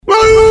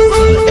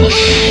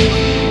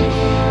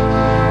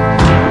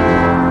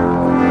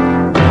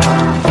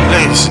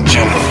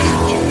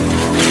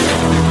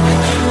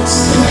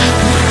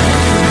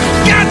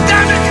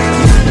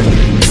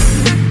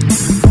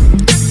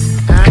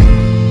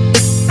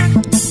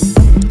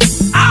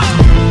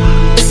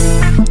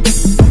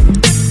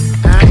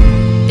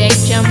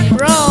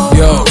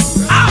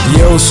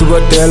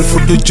teel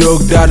fuddu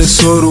jóg daal di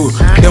sóoru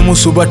demu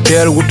suba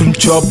teel wutum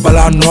coob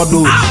balaa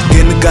noddu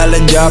génn gàlle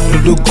njaab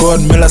tuddu góor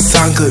mi la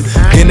sànk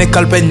génne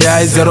kalpe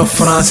njaay 0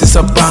 francs ci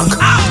sa banque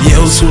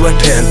yeewu suba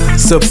teel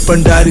sa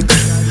pëndaari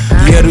kër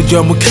yeeru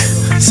jomb ke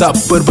sa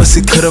për ba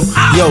si këram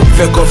yow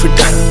fekkoo fi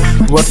dara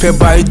war fee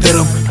bàyyi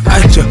dërëm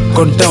acca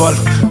kon dawal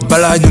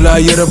balaa ñu laa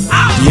yërëm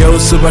yeewu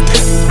suba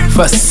teel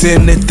fas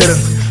seene tërëm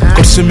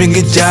kon su mi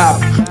ngi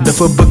jaab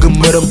dafa bëgg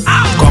mbërëm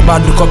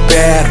combat du ko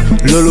peer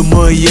loolu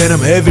mooy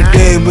yéenam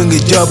everyday mu ngi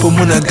jopp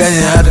mun a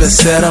gagné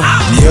adversaire am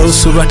yeewu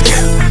suba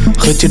teel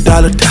xëcc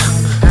daal tax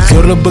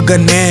sor la bëgg a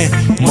nee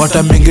moo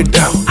tax mi ngi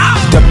daw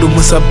jab du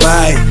musa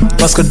baay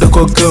parce que da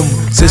ko gëm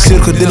c'est sûr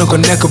que dina ko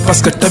nekk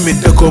parce que tamit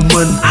da ko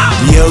mën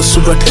yeewu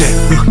suba teel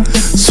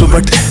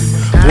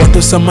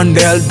waxtu sama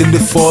ndeel dindi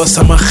foo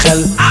sama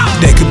xel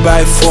tekki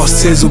bàyyi foos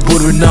seesu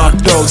buur bi naa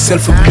toog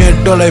self made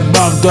doolay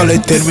mbaam doolay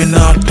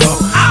terminator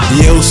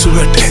yeewu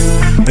suba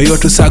teel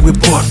yootu saag bi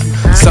poot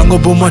sango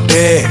bu ma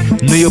tee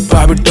nuyu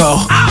paa bi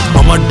dox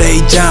mama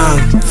day jàng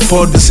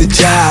foo du si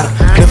jaar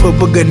dafa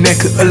bëgg a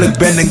nekk ëllëg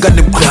benn nga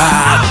nib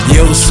xaar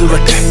yeewu suba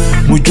teel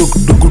mu jóg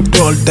dugg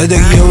tool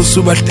dajak yeewu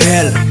suba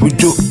teel mu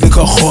jóg di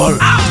ko xool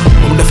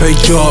moom dafay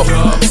joob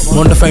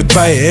moom dafay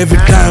bàyyi every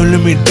time li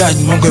muy daaj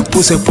moo koy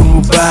poussé pour mu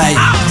bàyyi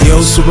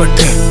yeewu suba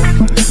teel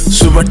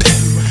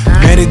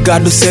mairie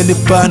gàddu seeni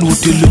paan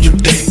wuti lu ñu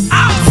tey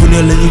fu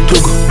ne la ñuy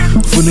dugg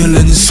fu ne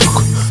la ñuy sukk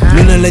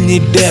lu ne la ñuy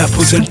def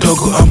pour seen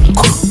togg am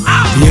ko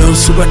yeewu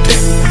suba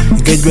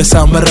teel géej ba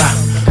sàmbara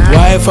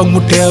waaye foog mu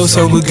teew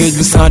songu géej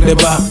bi sans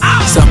débat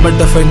sàmba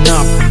dafay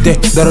naam te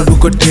dara du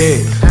ko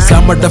tee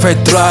sàmba dafay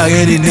try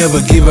and he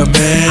never give a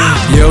man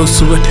yeewu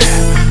suba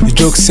teel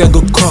jóg segg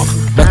koof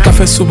da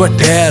café suba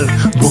teel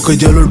bu ko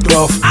jëlul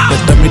doof te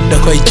tamit da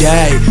koy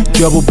jaay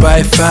joobu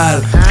baay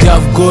faal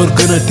jaaf góor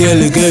gën a teel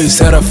liggéeyu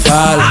sara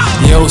faal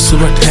yeewu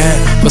suba teel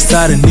ba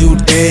start a new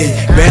day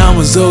but I'm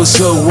a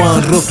so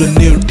one roof the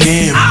new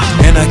team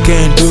and I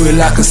can't do it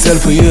like a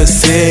self for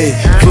USA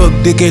fuck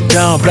dig it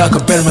down black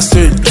up my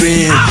street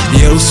dream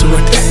yeewu suba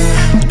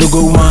teel dugg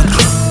one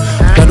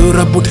da du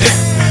rabute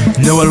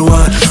ñëwal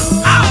one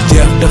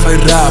jeef dafay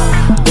rap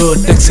doo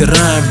teg si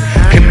rhyme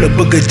him la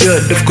bëgg a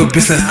jël def ko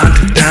business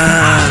entre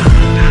time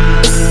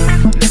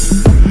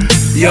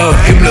yo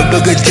him la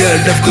bëgg a jël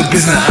def ko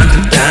business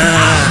entre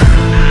time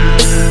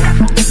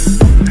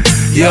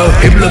yo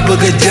him la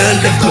bëgg a jël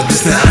def ko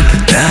business entre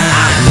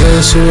time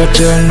yeewu suba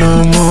teel no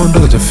moo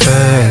dugg ca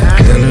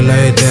fekk te lu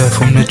lay def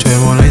fu mu ne cooy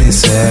moo lañuy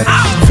seet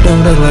fu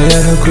dem rek la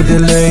yàlla ku di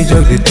lay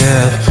jóg di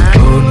def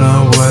oh no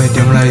boy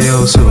dem la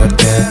yeewu suba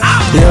teel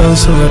yeewu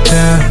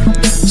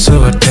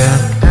suba teel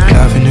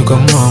yaa fi ñu ko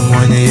moom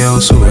moo ñu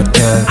yeewu suba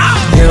teel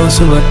yeewu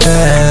suba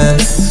teel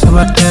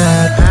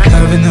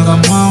yaa fi ñu ko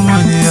moom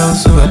moo ñu yeewu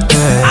suba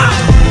teel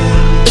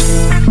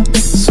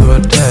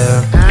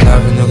yaa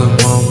fi ñu ko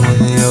moom moo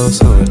ñu yeewu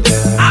suba teel